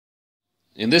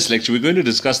In this lecture, we're going to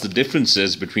discuss the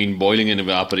differences between boiling and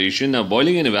evaporation. Now,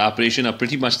 boiling and evaporation are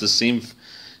pretty much the same.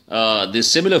 They're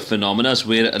similar phenomena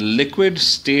where a liquid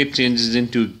state changes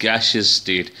into gaseous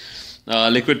state.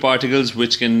 Liquid particles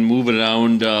which can move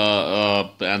around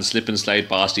and slip and slide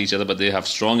past each other, but they have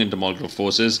strong intermolecular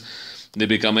forces. They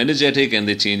become energetic and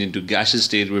they change into gaseous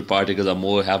state where particles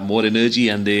have more energy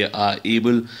and they are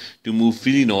able to move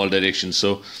freely in all directions.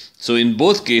 So in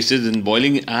both cases, in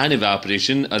boiling and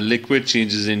evaporation, a liquid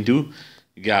changes into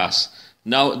gas.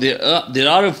 Now there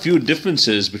are a few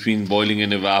differences between boiling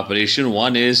and evaporation.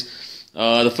 One is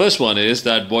the first one is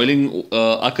that boiling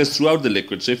occurs throughout the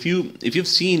liquid. So if you've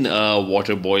seen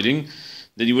water boiling,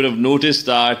 then you would have noticed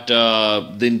that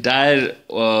the entire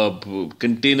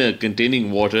container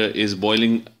containing water is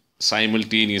boiling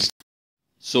simultaneously.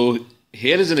 So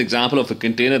here is an example of a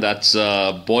container that's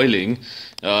boiling.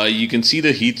 You can see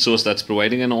the heat source that's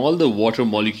providing, and all the water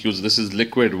molecules. This is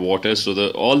liquid water, so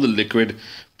all the liquid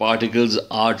particles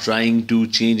are trying to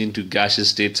change into gaseous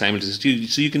state simultaneously.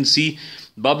 So you can see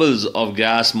bubbles of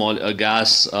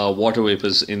water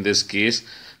vapors in this case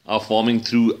are forming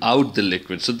throughout the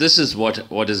liquid. So this is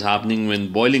what is happening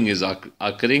when boiling is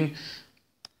occurring.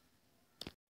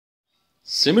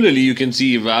 Similarly, you can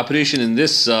see evaporation in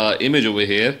this image over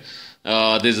here.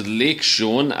 There's a lake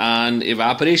shown, and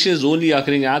evaporation is only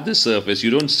occurring at the surface.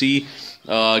 You don't see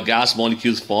gas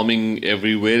molecules forming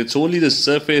everywhere. It's only the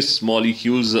surface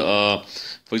molecules.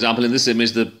 For example, in this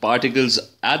image, the particles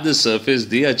at the surface,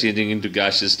 they are changing into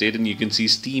gaseous state, and you can see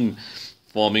steam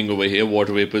forming over here,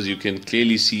 water vapors. You can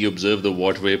clearly observe the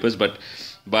water vapors, but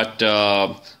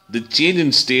the change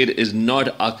in state is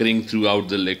not occurring throughout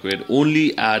the liquid,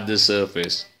 only at the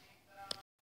surface.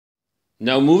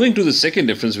 Now, moving to the second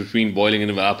difference between boiling and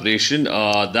evaporation,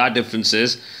 that difference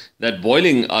is that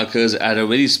boiling occurs at a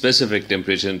very specific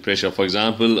temperature and pressure. For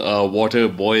example, water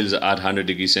boils at 100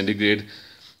 degrees centigrade.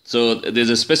 So there's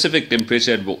a specific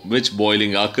temperature at which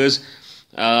boiling occurs.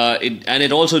 And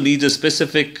it also needs a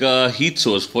specific heat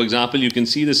source. For example, you can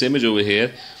see this image over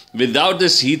here. Without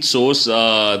this heat source,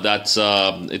 it's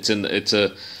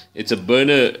a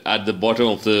burner at the bottom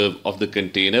of the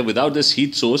container. Without this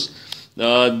heat source,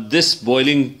 this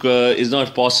boiling is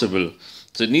not possible.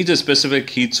 So it needs a specific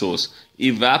heat source.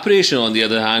 Evaporation, on the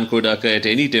other hand, could occur at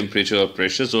any temperature or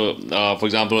pressure. So, for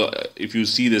example, if you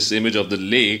see this image of the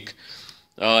lake,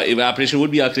 evaporation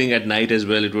would be occurring at night as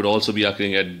well. It would also be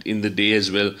occurring in the day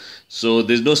as well. So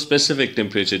there's no specific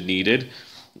temperature needed.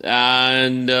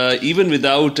 And even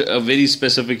without a very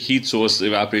specific heat source,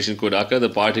 evaporation could occur. The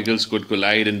particles could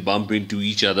collide and bump into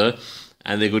each other,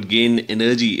 and they could gain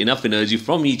enough energy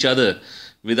from each other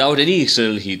without any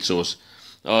external heat source.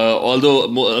 Although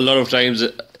a lot of times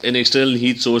an external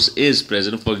heat source is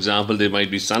present. For example, there might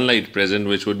be sunlight present,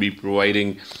 which would be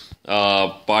providing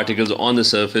particles on the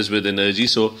surface with energy.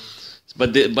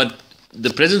 But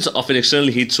the presence of an external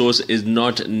heat source is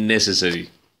not necessary.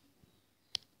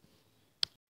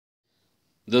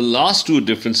 The last two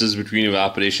differences between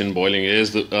evaporation and boiling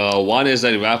is one is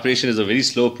that evaporation is a very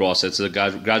slow process. It's a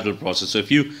gradual process. So if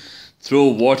you throw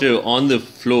water on the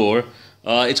floor,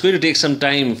 it's going to take some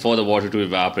time for the water to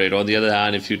evaporate. On the other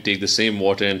hand, if you take the same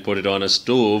water and put it on a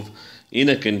stove in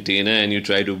a container and you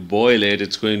try to boil it,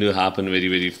 it's going to happen very,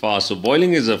 very fast. So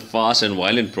boiling is a fast and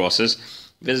violent process,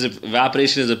 whereas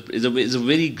evaporation is a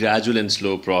very gradual and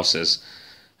slow process.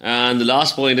 And the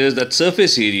last point is that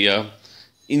surface area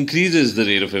increases the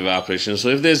rate of evaporation. So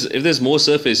if there's more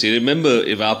surface area, remember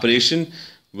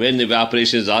when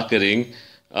evaporation is occurring,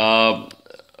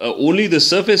 only the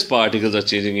surface particles are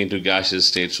changing into gaseous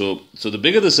state. So the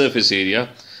bigger the surface area,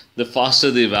 the faster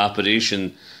the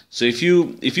evaporation. So if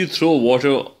you throw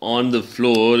water on the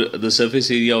floor, the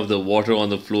surface area of the water on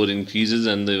the floor increases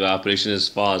and the evaporation is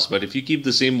fast. But if you keep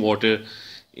the same water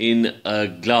in a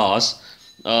glass,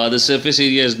 the surface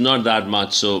area is not that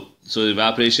much. So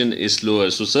evaporation is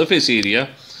slower. So surface area,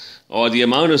 or the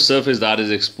amount of surface that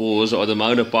is exposed, or the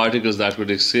amount of particles that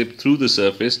would escape through the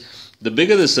surface, the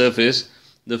bigger the surface,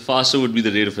 the faster would be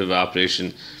the rate of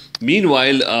evaporation.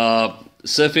 Meanwhile,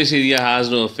 surface area has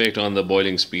no effect on the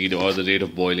boiling speed or the rate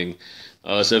of boiling.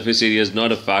 Surface area is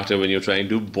not a factor when you're trying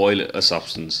to boil a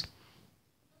substance.